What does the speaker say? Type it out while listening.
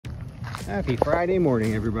Happy Friday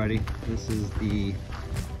morning, everybody. This is the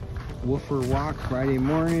Woofer walk Friday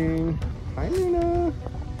morning. Hi, Luna.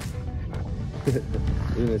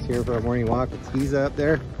 Luna's here for a morning walk with Tisza up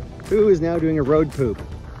there, who is now doing a road poop.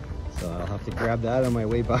 So I'll have to grab that on my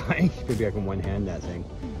way by. Maybe I can one-hand that thing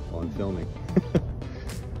while I'm filming.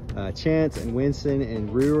 Chance and Winston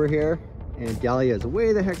and Roux are here, and Dalia is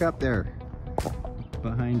way the heck up there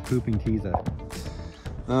behind pooping Tisza.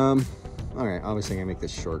 All right, obviously I'm gonna make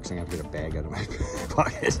this short because I have to get a bag out of my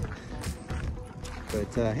pocket. But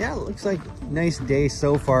yeah, it looks like a nice day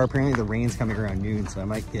so far. Apparently the rain's coming around noon, so I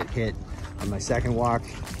might get hit on my second walk.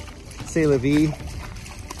 C'est la vie.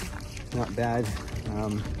 Not bad.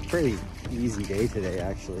 Pretty easy day today,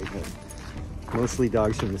 actually, but mostly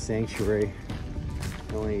dogs from the sanctuary.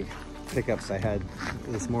 The only pickups I had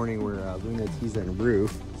this morning were Luna, Tisza, and Roux,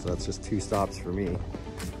 so that's just 2 stops for me.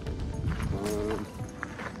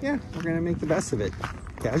 Yeah, we're gonna make the best of it.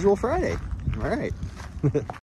 Casual Friday. All right.